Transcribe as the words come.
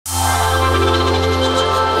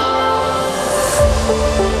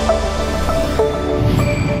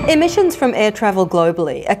Emissions from air travel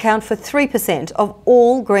globally account for 3% of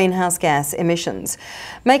all greenhouse gas emissions,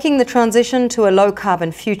 making the transition to a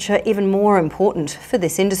low-carbon future even more important for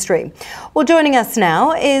this industry. Well, joining us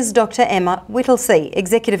now is Dr. Emma Whittlesea,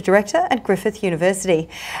 Executive Director at Griffith University.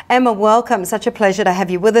 Emma, welcome. Such a pleasure to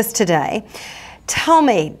have you with us today. Tell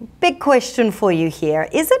me, big question for you here.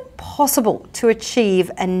 Is it possible to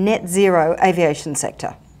achieve a net zero aviation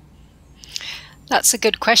sector? That's a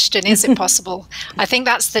good question. Is it possible? I think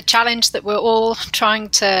that's the challenge that we're all trying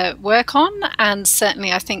to work on. And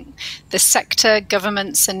certainly I think the sector,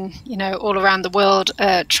 governments and, all around the world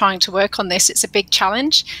are trying to work on this. It's a big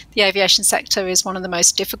challenge. The aviation sector is one of the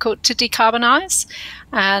most difficult to decarbonise.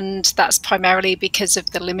 And that's primarily because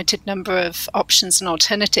of the limited number of options and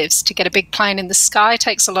alternatives. To get a big plane in the sky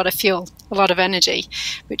takes a lot of fuel, a lot of energy,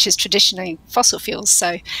 which is traditionally fossil fuels.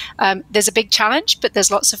 So there's a big challenge, but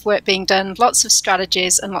there's lots of work being done, lots of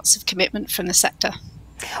strategies and lots of commitment from the sector.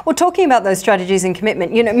 Well, talking about those strategies and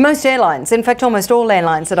commitment, most airlines, in fact, almost all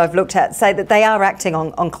airlines that I've looked at say that they are acting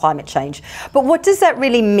on climate change. But what does that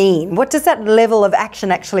really mean? What does that level of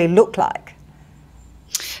action actually look like?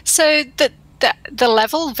 So the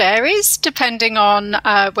level varies depending on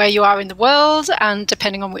where you are in the world and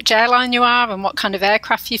depending on which airline you are and what kind of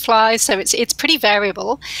aircraft you fly. So it's pretty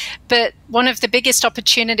variable. But one of the biggest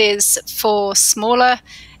opportunities for smaller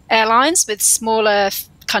airlines with smaller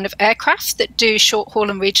kind of aircraft that do short-haul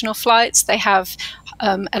and regional flights, they have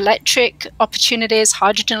electric opportunities,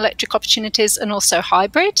 hydrogen electric opportunities, and also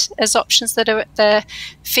hybrid as options that are at their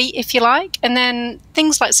feet, if you like. And then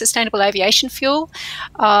things like sustainable aviation fuel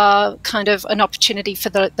are kind of an opportunity for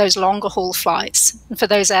those longer haul flights and for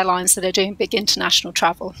those airlines that are doing big international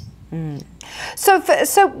travel. Mm.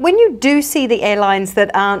 So when you do see the airlines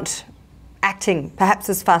that aren't acting perhaps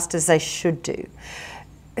as fast as they should do,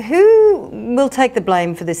 who will take the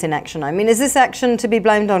blame for this inaction? I mean, is this action to be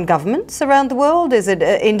blamed on governments around the world? Is it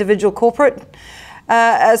individual corporate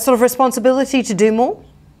sort of responsibility to do more?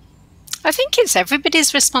 I think it's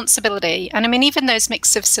everybody's responsibility. And I mean, even those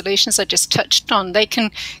mix of solutions I just touched on, they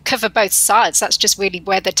can cover both sides. That's just really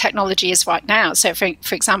where the technology is right now. So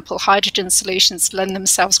for example, hydrogen solutions lend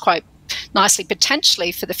themselves quite nicely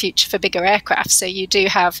potentially for the future for bigger aircraft. So you do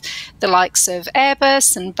have the likes of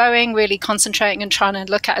Airbus and Boeing really concentrating and trying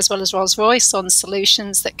to look at, as well as Rolls-Royce, on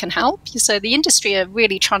solutions that can help. So the industry are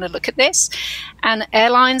really trying to look at this, and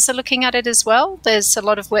airlines are looking at it as well. There's a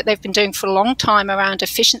lot of work they've been doing for a long time around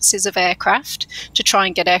efficiencies of aircraft to try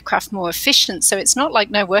and get aircraft more efficient. So it's not like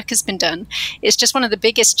no work has been done. It's just one of the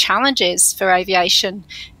biggest challenges for aviation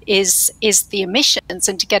is the emissions,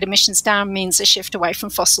 and to get emissions down means a shift away from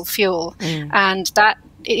fossil fuel. And that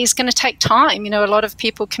is going to take time. A lot of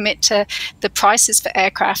people commit to the prices for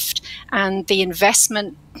aircraft and the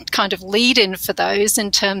investment kind of lead in for those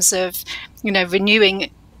in terms of,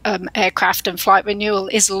 renewing aircraft and flight renewal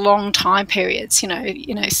is long time periods,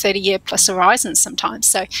 30-year plus horizons sometimes.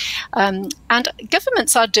 So, and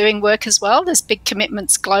governments are doing work as well. There's big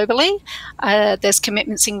commitments globally. There's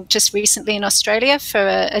commitments just recently in Australia for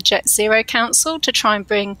a Jet Zero Council to try and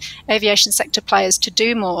bring aviation sector players to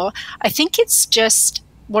do more. I think it's just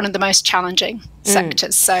one of the most challenging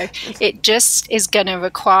sectors. So it just is going to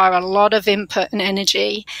require a lot of input and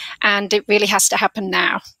energy, and it really has to happen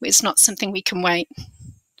now. It's not something we can wait.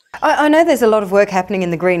 I know there's a lot of work happening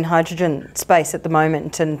in the green hydrogen space at the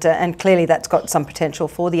moment, and clearly that's got some potential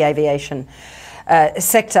for the aviation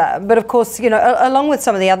sector. But of course, along with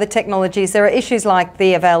some of the other technologies, there are issues like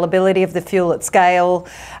the availability of the fuel at scale,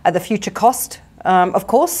 the future cost, of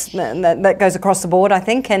course, that goes across the board, I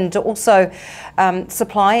think, and also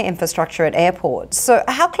supply infrastructure at airports. So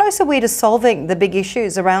how close are we to solving the big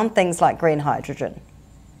issues around things like green hydrogen?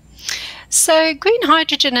 So green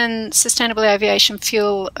hydrogen and sustainable aviation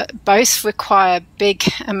fuel both require big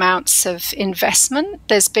amounts of investment.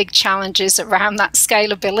 There's big challenges around that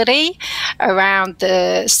scalability, around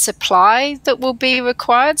the supply that will be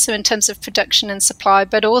required, so in terms of production and supply,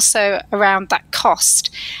 but also around that cost.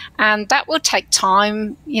 And that will take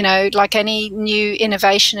time, like any new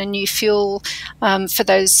innovation and new fuel, for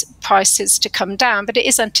those prices to come down. But it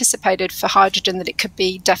is anticipated for hydrogen that it could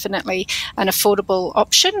be definitely an affordable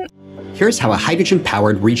option. Here's how a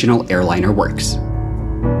hydrogen-powered regional airliner works.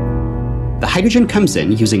 The hydrogen comes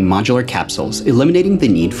in using modular capsules, eliminating the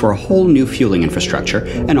need for a whole new fueling infrastructure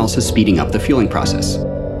and also speeding up the fueling process.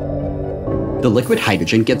 The liquid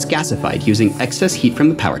hydrogen gets gasified using excess heat from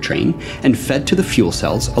the powertrain and fed to the fuel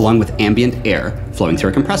cells along with ambient air flowing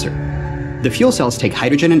through a compressor. The fuel cells take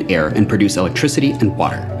hydrogen and air and produce electricity and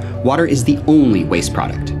water. Water is the only waste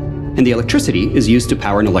product, and the electricity is used to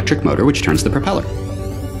power an electric motor which turns the propeller.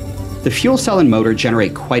 The fuel cell and motor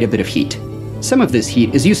generate quite a bit of heat. Some of this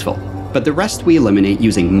heat is useful, but the rest we eliminate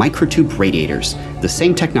using microtube radiators, the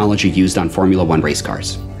same technology used on Formula One race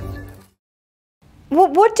cars.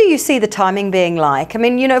 What do you see the timing being like? I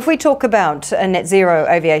mean, you know, if we talk about a net zero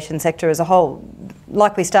aviation sector as a whole,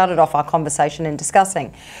 like we started off our conversation in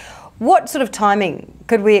discussing, what sort of timing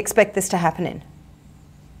could we expect this to happen in?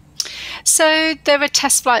 So there are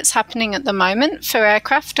test flights happening at the moment for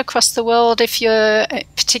aircraft across the world if you're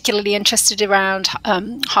particularly interested around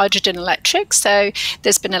hydrogen electric. So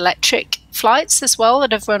there's been electric flights as well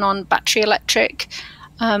that have run on battery electric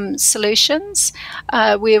solutions.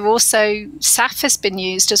 We're also, SAF has been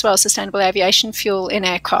used as well, sustainable aviation fuel, in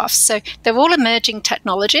aircraft. So they're all emerging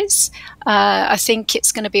technologies. I think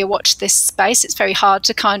it's going to be a watch this space. It's very hard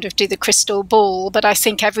to kind of do the crystal ball, but I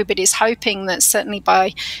think everybody's hoping that certainly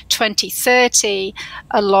by 2030,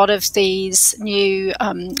 a lot of these new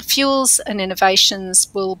fuels and innovations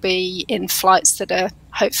will be in flights that are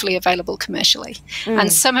hopefully available commercially.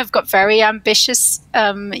 And some have got very ambitious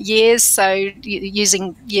years, so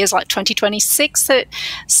using years like 2026, that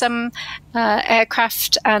some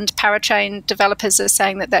aircraft and powertrain developers are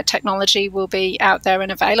saying that their technology will be out there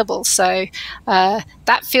and available. So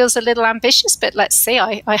that feels a little ambitious, but let's see.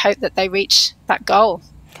 I hope that they reach that goal.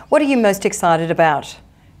 What are you most excited about?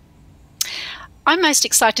 I'm most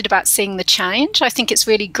excited about seeing the change. I think it's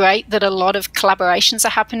really great that a lot of collaborations are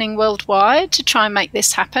happening worldwide to try and make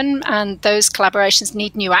this happen, and those collaborations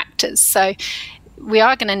need new actors. So we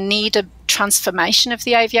are going to need a transformation of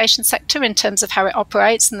the aviation sector in terms of how it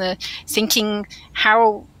operates, and the thinking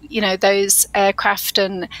how, you know, those aircraft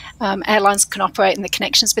and airlines can operate, and the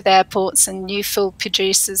connections with airports and new fuel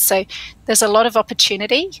producers. So there's a lot of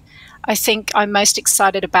opportunity. I think I'm most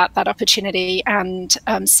excited about that opportunity, and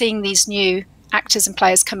seeing these new actors and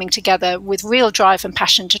players coming together with real drive and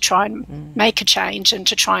passion to try and make a change and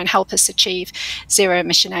to try and help us achieve zero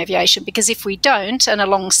emission aviation. Because if we don't, and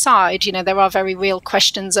alongside, you know, there are very real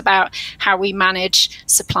questions about how we manage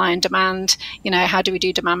supply and demand, you know, how do we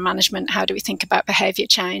do demand management, how do we think about behaviour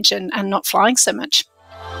change and not flying so much.